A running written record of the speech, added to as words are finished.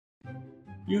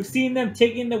You've seen them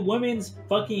taking the women's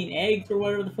fucking eggs or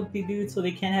whatever the fuck they do so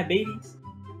they can't have babies?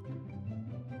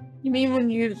 You mean when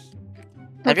you...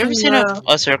 Have you ever seen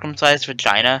a circumcised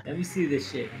vagina? Let me see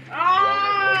this shit.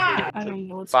 Ah! I don't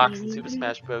know what's Fox in Super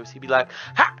Smash Bros. He'd be like,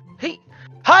 ha, hey,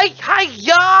 hi, hi,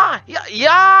 ya, ya, ya,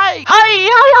 hi,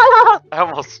 ya, ya. I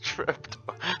almost tripped.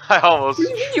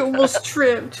 You almost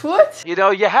tripped. What? You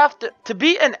know, you have to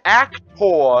be an actor,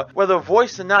 whether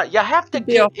voice or not, you have to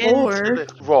get into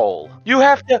the role. You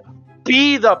have to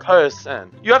be the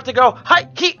person. You have to go, hi,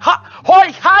 he, ha,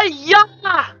 hoi, hi, ya,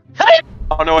 hey.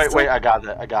 Oh no, wait, I got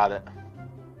it.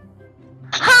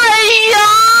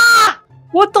 Hiya!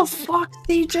 What the fuck,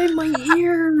 CJ? My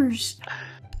ears!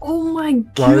 Oh my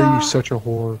god! Why are you such a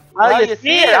whore? Well, you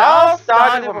see, it all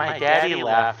started when my daddy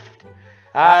left.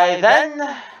 I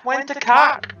then went to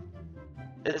cock.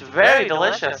 It's very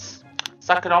delicious.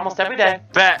 Suck it almost every day.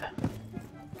 Bet.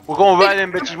 We're going right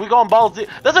in, bitches. We're going balls deep.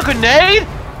 That's a grenade?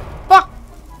 Fuck!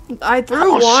 I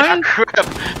threw one. Shit, crap.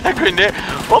 That grenade.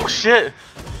 Oh shit.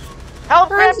 Help,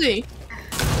 Where is he?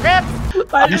 Crap.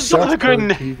 I just saw the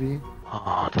grenade. TV.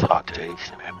 Oh, talk to me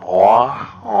more.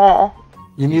 Oh.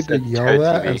 You need to yell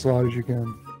that as loud as you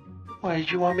can. What did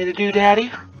you want me to do,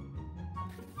 Daddy?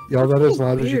 Yell that as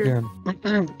loud as you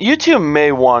can. You two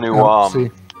may want to,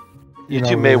 you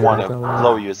two may want to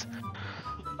blow yours.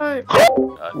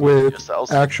 With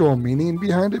actual meaning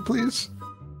behind it, please.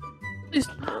 This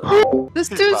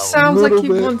dude sounds like he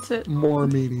wants it. More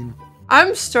meaning.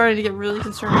 I'm starting to get really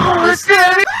concerned about this.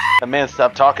 That man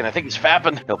stopped talking. I think he's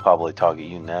fapping. He'll probably talk at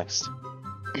you next.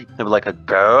 He'll be like, a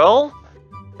girl?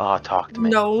 Oh, talk to me.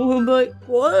 No, I'm like,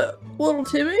 what? Little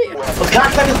Timmy? The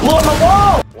cocksucker's blowing the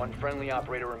wall! One friendly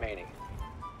operator remaining.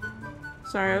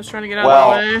 Sorry, I was trying to get out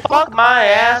of the way. Fuck my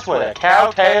ass with a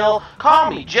cow tail. Call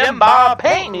me Jim Bob,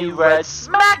 paint me red,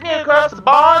 smack me across the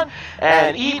barn,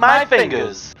 and eat my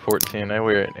fingers. 14, I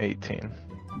wear it 18.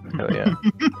 Hell yeah.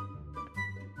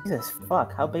 Jesus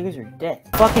fuck, how big is your dick?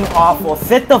 Fucking awful.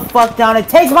 Sit the fuck down and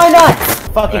take my nuts!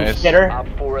 Fucking shitter. Op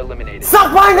 4 eliminated.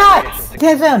 Suck my nuts!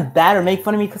 Can't say I'm bad or make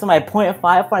fun of me because of my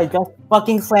 .5 when I just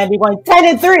fucking slammed me going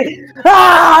 10-3!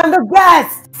 Ah, I'm the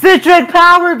best! Citric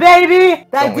power, baby!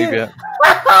 That dude.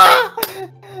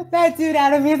 That dude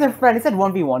out of me is a friend. He said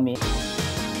 1v1 me.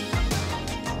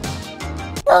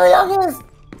 Kill the youngest!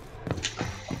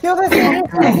 Kill the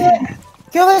youngest!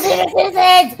 Kill this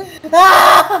innocent!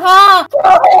 Ah!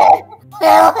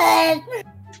 Kill it!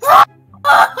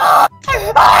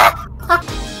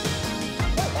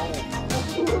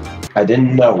 I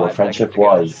didn't know what friendship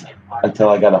was until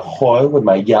I got a whore with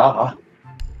my ya.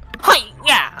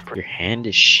 Your hand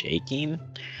is shaking?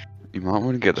 You might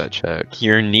want to get that checked.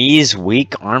 Your knees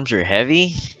weak, arms are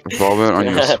heavy? Involvement on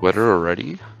your sweater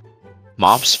already?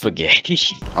 Mom spaghetti?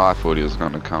 Oh, I thought he was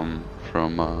gonna come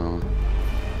from,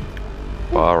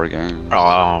 bar again.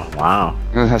 Oh, wow.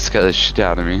 That scared the shit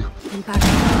out of me.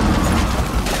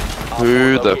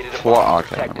 Who the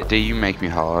fuck? Okay, do you make me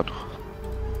hard?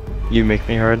 You make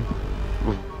me hard?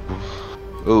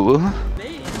 Ooh.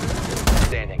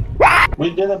 We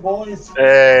did it, boys!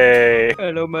 Hey!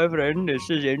 Hello, my friend. This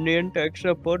is Indian tech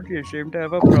support. You seem to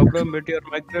have a problem with your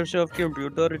Microsoft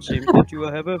computer. It seems that you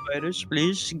have a virus.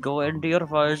 Please go into your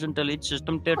files and delete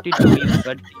system 32. You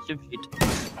bad piece of shit.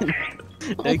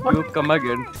 Thank you. Come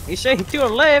again. He said to your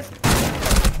left.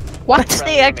 What's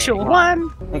the actual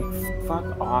one? Like,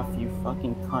 fuck off, you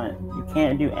fucking cunt. You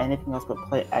can't do anything else but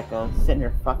play Echo, sit in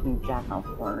your fucking jackhouse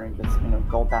corner and just,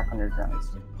 go back on your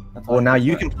drums. Well, now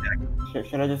you can.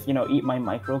 Should I just, eat my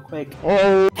mic real quick?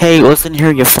 Hey, listen here,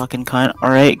 you fucking cunt,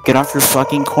 alright? Get off your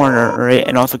fucking corner, alright?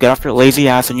 And also get off your lazy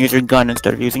ass and use your gun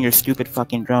instead of using your stupid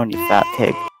fucking drone, you fat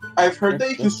pig. I've heard that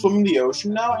you can swim in the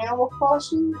ocean now, Animal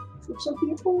Crossing, for some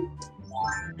people.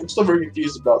 I'm still very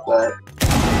confused about that.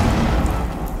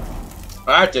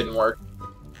 That didn't work.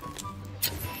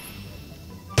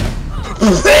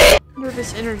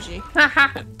 Nervous energy.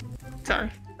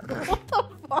 Sorry. What the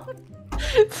fuck?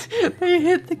 They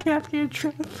hit the Capcan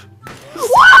trap.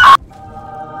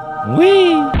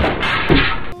 Wee!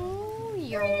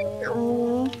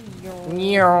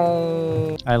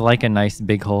 I like a nice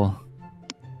big hole.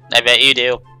 I bet you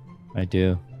do. I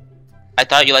do. I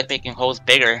thought you liked making holes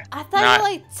bigger. I thought you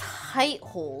liked tight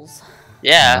holes.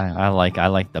 Yeah. I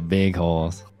like the big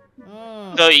holes.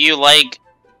 So you like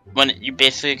when you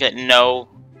basically get no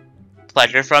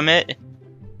pleasure from it?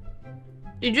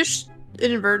 You just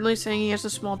inadvertently saying he has a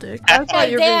small dick.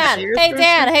 Hey Dan! Hey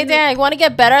Dan! Hey Dan! You want to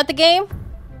get better at the game?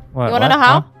 What, you want to know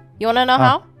how? You want to know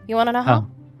how? You want to know how?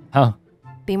 How?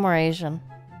 Be more Asian.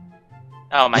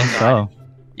 Oh my god. So.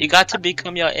 You got to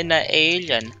become your inner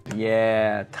Asian.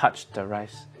 Yeah, touch the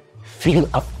rice. Feel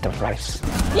up the rice.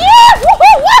 Yeah!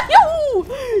 Woohoo!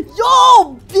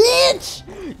 Yo, bitch!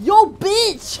 Yo,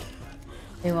 bitch!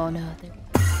 They won't know. They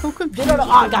don't know.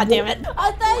 Oh, god damn it!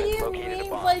 I thought you mean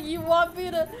like you want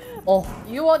me to. Oh,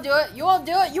 you won't do it. You won't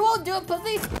do it. You won't do it,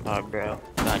 pussy. Oh, bro.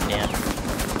 God damn.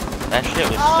 That shit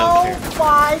was Oh so true.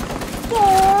 my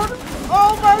god!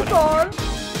 Oh my god!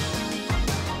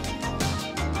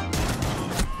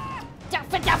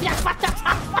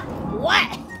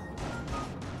 What?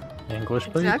 English,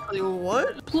 please. Exactly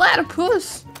what?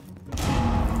 Platypus.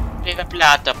 Viva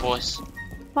platypus.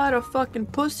 Platy fucking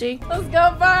pussy. Let's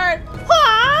go, bird!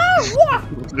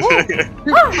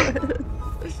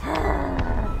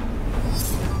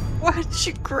 Why'd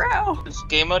you growl? This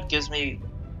game mode gives me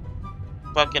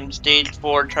fucking stage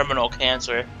 4 terminal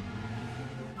cancer.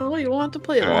 Oh, you won't have to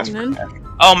play it long then.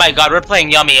 Oh my god, we're playing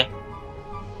Yummy.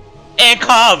 And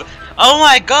Cobb! Oh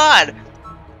my god!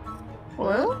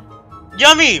 What?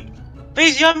 Yummy!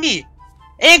 Please, Yummy!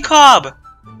 And Cobb!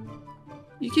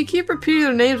 You can keep repeating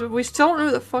their names, but we still don't know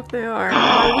who the fuck they are.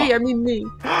 By we, I mean me.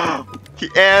 He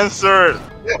answered!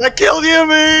 I killed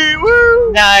Yummy!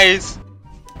 Woo! Nice!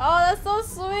 Oh, that's so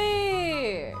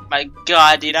sweet! My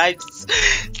god, dude,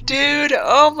 Dude,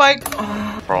 oh my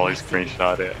god. Probably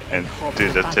screenshot it and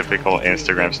do the typical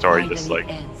Instagram story, just like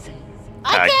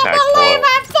I tag can't believe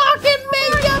I fucking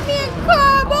made Yummy and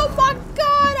Cobb! Oh my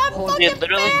god, I'm fucking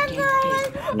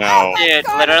fangirling! No. Dude,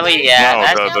 literally,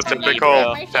 yeah. No, the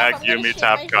typical tag Yumi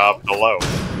tap Cobb below.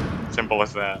 Simple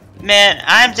as that. Man,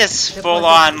 I'm just full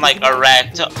on, like,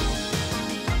 erect.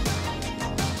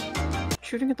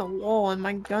 Shooting at the wall and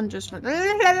my gun just went.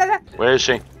 Where is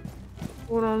she?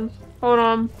 Hold on. Hold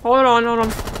on. Hold on. Hold on.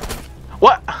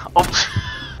 What? Oh.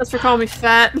 That's for calling me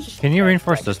fat. Can you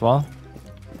reinforce this wall?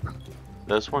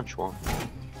 This one, sure.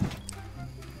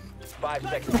 5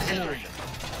 seconds.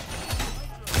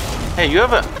 Hey, you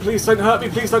ever? Please don't hurt me.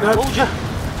 Please don't hurt me.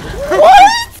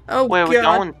 What? Oh Where god. we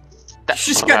going?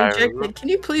 She just got ejected. Can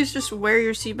you please just wear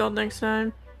your seatbelt next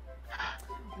time?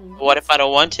 What if I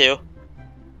don't want to?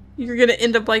 You're gonna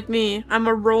end up like me. I'm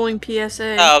a rolling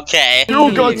PSA. Okay.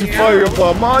 You got to fire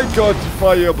bomb. I got to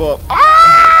fire bomb.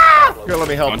 Ah! Here, let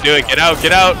me help. Don't do it. Get out.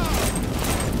 Get out.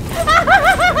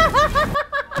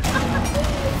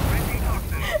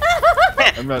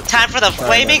 Time for the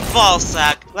flaming ball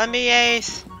suck. Let me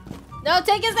ace. No,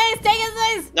 take his ace! Take his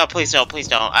ace! No, please don't. Please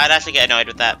don't. I'd actually get annoyed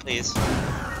with that, please.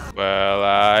 Well,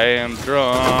 I am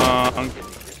drunk.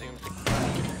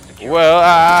 Well,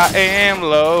 I am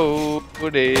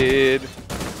loaded.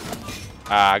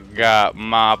 I got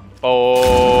my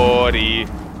 40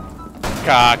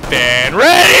 cocked and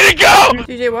ready to go!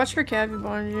 DJ, watch for Cavi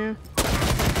behind you.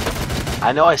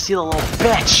 I know, I see the little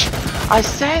bitch! I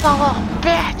say the little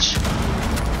bitch!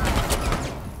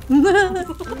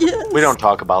 Yes. We don't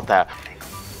talk about that.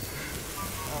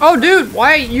 Oh, dude,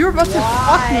 why? You were about to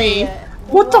fuck me.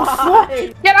 What the fuck?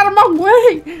 Get out of my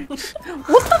way! What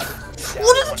the?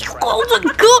 What is you called a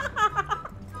gun?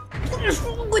 What is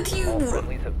wrong with you?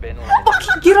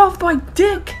 Fucking get off my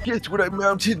dick! Guess what I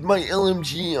mounted my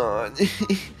LMG on?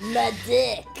 My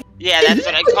dick. Yeah, that's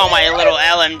what I call my little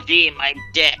LMG, my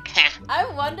dick. I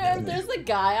wonder if there's a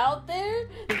guy out there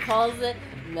who calls it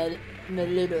my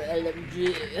little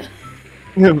LMG.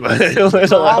 Yeah,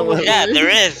 there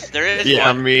is. There is Yeah,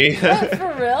 one. me. What,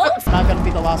 for real? I'm not gonna be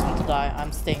the last one to die.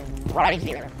 I'm staying right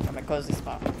here. I'm a cozy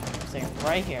spot. I'm staying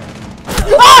right here.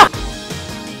 Ah!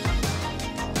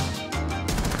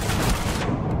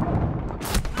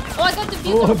 Oh, I got the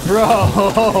diffuser. Oh, bro.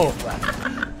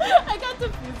 I got the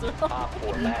diffuser.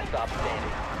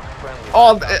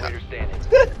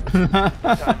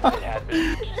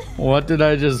 What did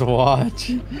I just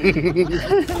watch?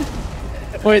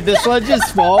 Wait, this ledge is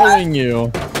following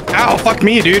you. Ow, fuck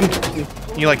me, dude.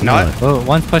 You like not? Oh,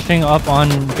 one's pushing up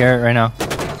on Garrett right now.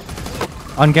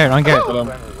 On Garrett, on Garrett.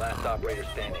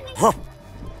 Huh.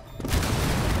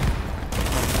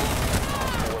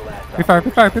 Pre-fire,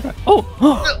 pre-fire, pre-fire. Oh!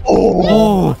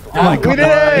 Oh! Oh my god.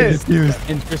 This is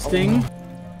interesting.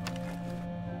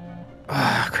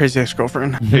 Crazy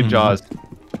ex-girlfriend. Hey, Jaws.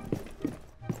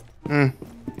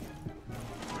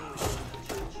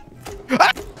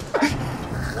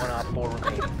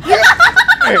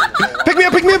 Pick me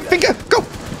up, Finka! Go!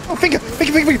 Oh, Finka!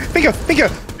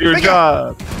 Your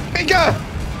job. Finka!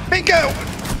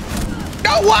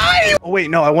 No, why? Oh, wait,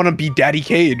 no, I want to be Daddy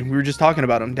Cade. We were just talking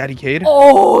about him. Daddy Cade?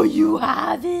 Oh, you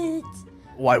have it.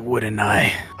 Why wouldn't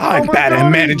I? I'm bad at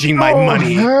managing my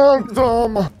money.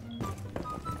 Handsome.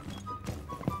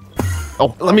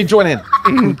 Oh, let me join in.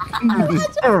 I'm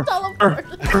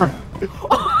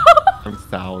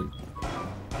Sally.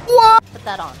 What? Put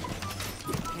that on.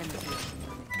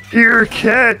 Here,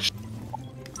 catch.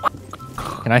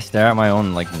 Can I stare at my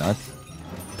own, like, nuts?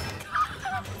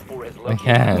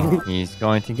 Again, he's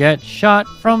going to get shot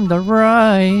from the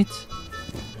right.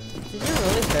 Did you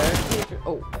really barricade?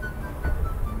 Oh.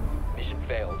 Mission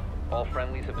failed. All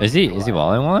friendlies have Is he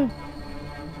walling one?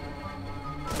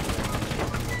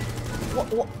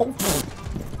 What? Oh.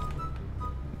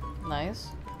 Nice.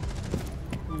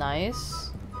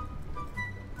 Nice.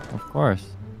 Of course.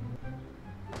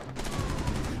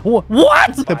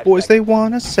 What? The boys, they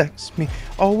wanna sex me.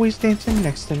 Always dancing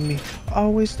next to me.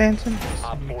 Always dancing next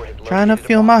to me. Trying to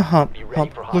feel my hump.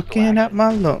 Looking at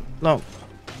my lump.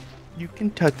 You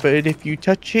can touch, but if you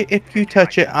touch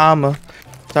it, I'ma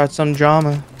start some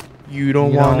drama. You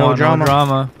don't want no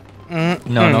drama.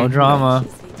 No drama.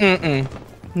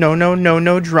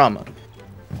 No drama.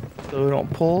 So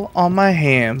don't pull on my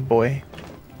hand, boy.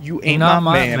 You ain't Not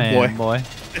my my man, boy.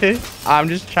 I'm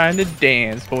just trying to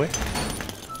dance, boy.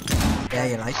 Yeah,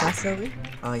 you like that, Sylvie?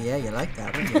 Oh yeah, you like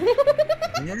that, don't you?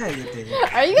 Yeah, you did.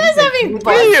 Are you guys having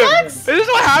butt sex? This is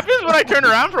what happens when I turn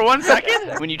around for 1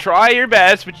 second? When you try your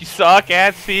best, but you suck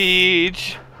at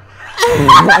Siege.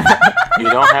 You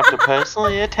don't have to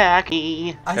personally attack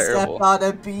me. I stepped on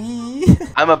a bee.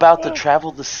 I'm about to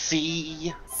travel the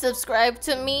sea. Subscribe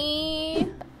to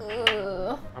me.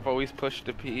 I've always pushed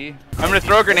to P. I'm gonna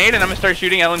throw a grenade and I'm gonna start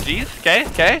shooting LMGs.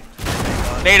 Okay?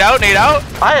 Nade out.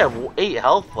 I have 8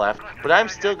 health left, but I'm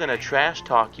still gonna trash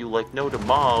talk you like no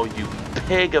tomorrow, you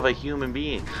pig of a human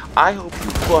being. I hope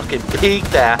you fucking peek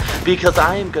that, because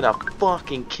I am gonna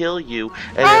fucking kill you,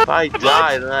 and if I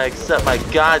die, then I accept my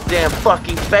goddamn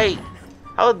fucking fate.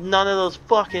 How would none of those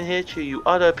fucking hit you, you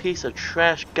utter piece of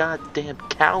trash goddamn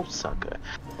cow sucker?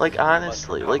 Like,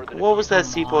 honestly, like, what was that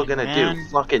C4 gonna do?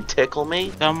 Fucking tickle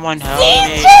me? Someone help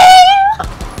me.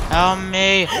 Help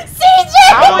me. CJ!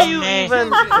 How are you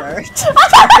even?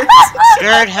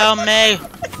 Jared, help me.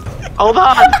 Hold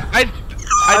on. I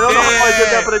don't know how I did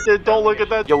that, but I did. Don't look at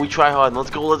that. Yo, we try hard. Let's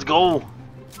go.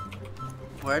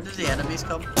 Where did the enemies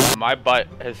come? My butt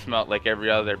has smelled like every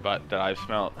other butt that I've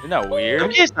smelled. Isn't that weird? I'm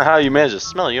curious to how you manage to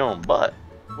smell your own butt.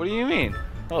 What do you mean?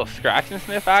 A little scratch and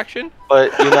sniff action?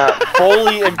 But you're not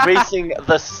fully embracing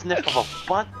the sniff of a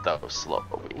butt, though, slowly.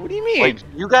 What do you mean? Like,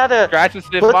 you gotta scratch and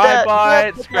sniff put my that,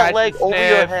 butt, put scratch that leg and over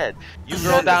sniff. your head. You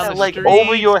roll down the leg street,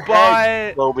 over your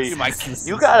head, butt. Slowly.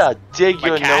 You gotta dig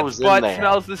your My cat's nose in butt there.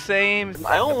 smells the same.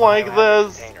 I don't like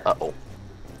this. Uh-oh.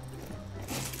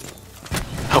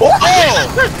 Oh!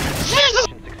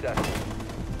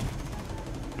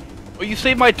 Oh, you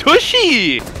saved my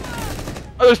tushy!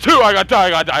 Oh, there's 2. I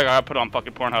got put on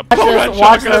fucking Pornhub.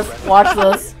 Watch this.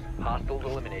 Hostiles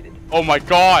eliminated. Oh my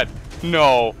god!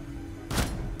 No.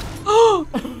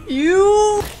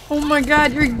 You! Oh my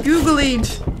god, you're googling.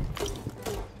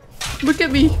 Look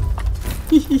at me.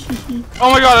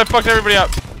 Oh my god, I fucked everybody up.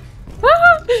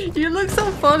 You look so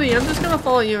funny. I'm just gonna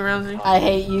follow you around me. I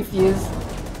hate you, Fuse.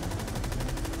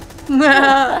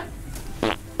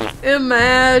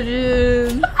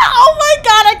 Imagine. Oh my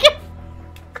god, I can't.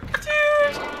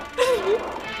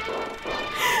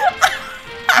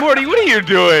 Morty, what are you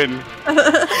doing? Morty,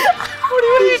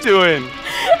 what are you doing?